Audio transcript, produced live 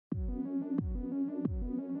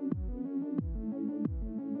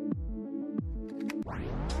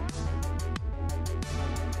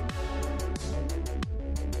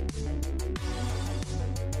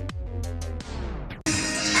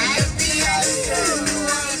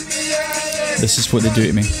This is what they do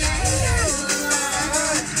to me.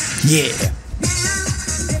 Yeah.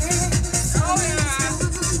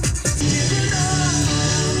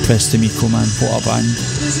 Prestamico, man, what a band.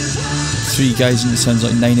 3 guys and it sounds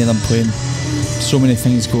like 9 of them playing. So many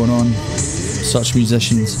things going on. Such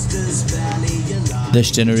musicians.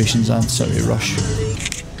 This generation's answer to Rush.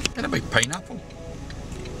 And a big pineapple.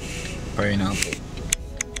 Pineapple.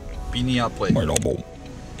 Beanie apple. Pineapple.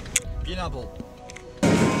 Pineapple.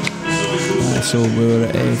 So we were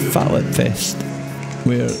at a FATLIP Fest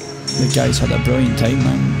where the guys had a brilliant time,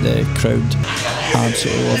 man. The crowd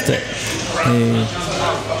absolutely loved it.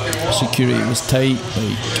 Security was tight,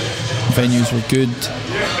 like venues were good,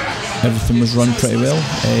 everything was run pretty well.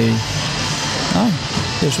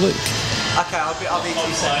 There's Luke. Okay, I'll be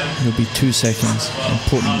 2 seconds. There'll be 2 seconds.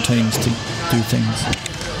 Important times to do things.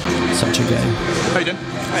 Such a guy. How you doing?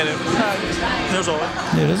 Hi there. There's Ollie.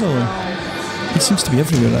 Yeah, there's Ollie. He seems to be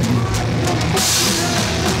everywhere, that guy.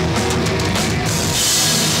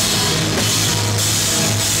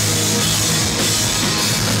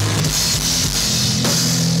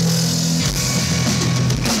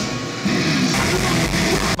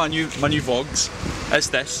 My new vlogs. It's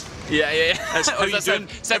this. Yeah. It's how you doing?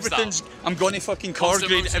 Everything's. I'm going to fucking car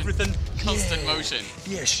grade everything. Constant motion.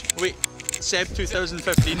 Yes. Wait. Seb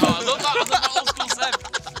 2015. Oh, I love that old school Seb.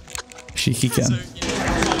 Cheeky can.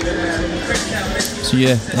 So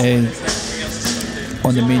yeah,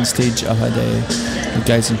 on the main stage I had the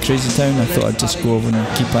guys in Crazytown. I thought I'd just go over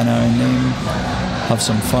and keep an eye on them, have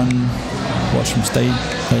some fun, watch from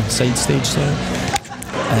side stage, sorry.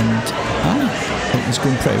 And it was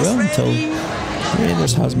going pretty well until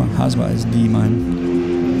there's Hazma. Hazma is the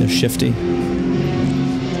man. They're shifty. It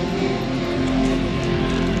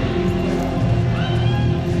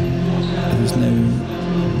was now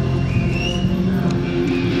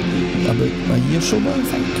about a year sober, I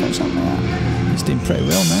think, or something like that. He's doing pretty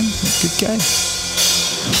well, man. He's a good guy.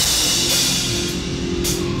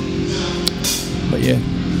 But yeah,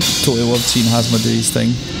 totally loved seeing Hazma do his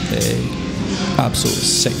thing. Absolutely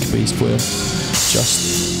sick bass player.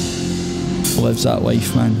 Just lives that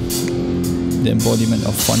life, man. The embodiment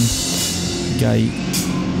of fun. Guy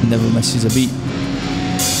never misses a beat,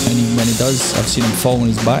 and even when he does, I've seen him fall on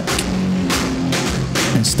his back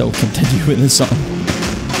and still continue with the song.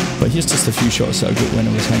 But here's just a few shots that I got when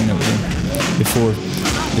I was hanging out with them before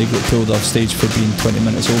they got pulled off stage for being 20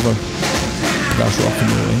 minutes over. That's rock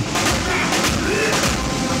and roll, eh?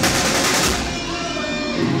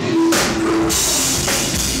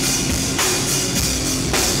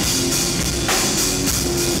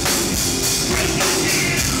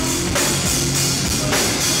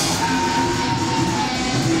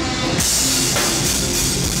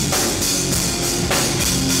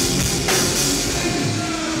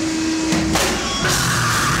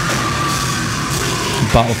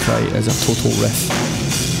 Battle Cry is a total riff.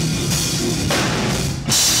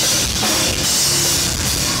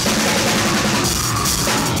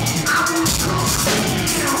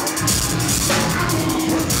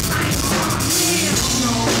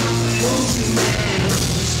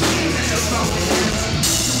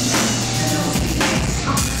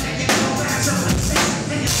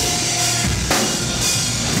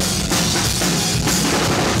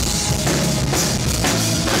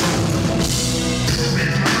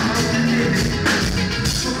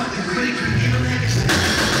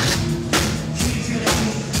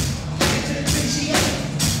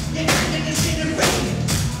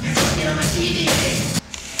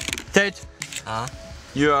 Ted,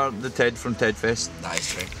 you are the Ted from Ted Fest. That is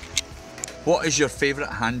true. What is your favourite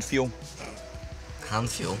hand feel? Hand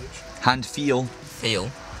feel? Hand feel. Feel?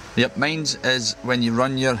 Yep, mine's is when you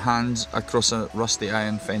run your hands across a rusty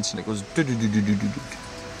iron fence and it goes do do do do do do do.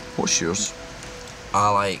 What's yours? I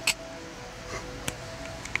like...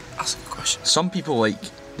 That's a good question. Some people like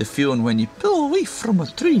the feeling when you pull a leaf from a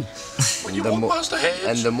tree. When you walk past the hedge.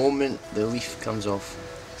 And the moment the leaf comes off.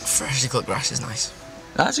 Freshly cut grass is nice.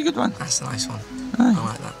 That's a good one. That's a nice one. Aye. I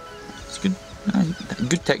like that. It's good. Aye.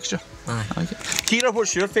 Good texture. Aye. I like it. Kira,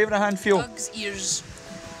 what's your favourite hand feel? Dog's ears.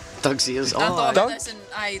 Dog's ears. I thought dog? about this and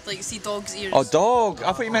I like see dog's ears. Oh, dog.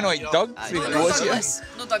 I thought you meant like Doug. No, Douglas.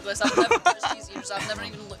 No, Douglas. I've never touched his ears. I've never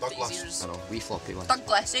even looked at his ears. I know, wee floppy one.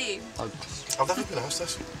 Douglas, eh? I've never been asked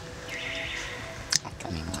this.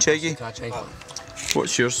 Cheggy, Can I change one?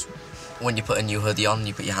 what's yours? When you put a new hoodie on,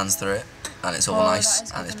 you put your hands through it, and it's all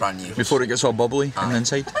nice, and it's brand new. Before it gets all bubbly on the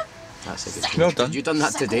inside. That's a good feeling. Well done. You done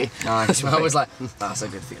that today? Nice. I was like, that's a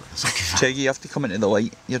good feeling. Cheggy, you have to come into the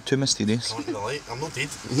light. You're too mysterious. Come into the light. I'm not dead.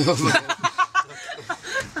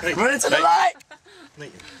 Run into the light!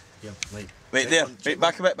 Light. Yeah, light. Wait there. Wait,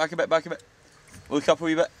 back a bit, back a bit, back a bit. Look up a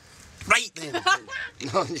wee bit. Right then.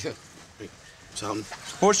 No, yeah. Right. What's happening?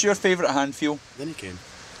 What's your favourite hand feel? Then you can.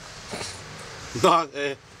 No,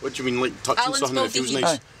 what do you mean, like touching Alan's something that feels body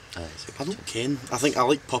nice? Aye. I don't ken. I think I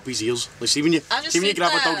like puppy's ears. Like, see when you I just grab think a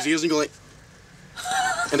that- dog's ears and go like,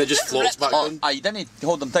 and it just floats back Oh, down. aye, you didn't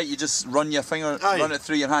hold them tight, you just run your finger, Aye. run it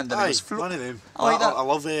through your hand and it Aye, just floats. one of them. I like that. I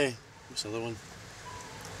love what's the other one?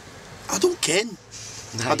 I don't ken.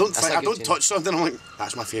 I don't touch something. I'm like,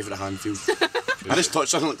 that's my favourite hand feel. I just touch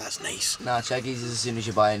something like that's nice. Nah, Cheggies is as soon as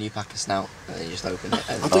you buy a new pack of snout and then you just open it.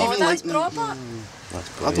 And I don't Oh, even that's like. proper.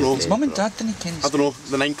 I don't know. His mum and dad didn't ken. I don't know.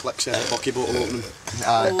 The 9 clicks in a hockey bottle opening.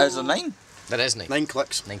 Is there 9? There is 9. 9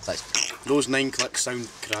 clicks. 9 clicks. Those 9 clicks sound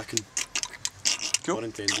cracking. Cool.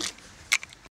 Unintended.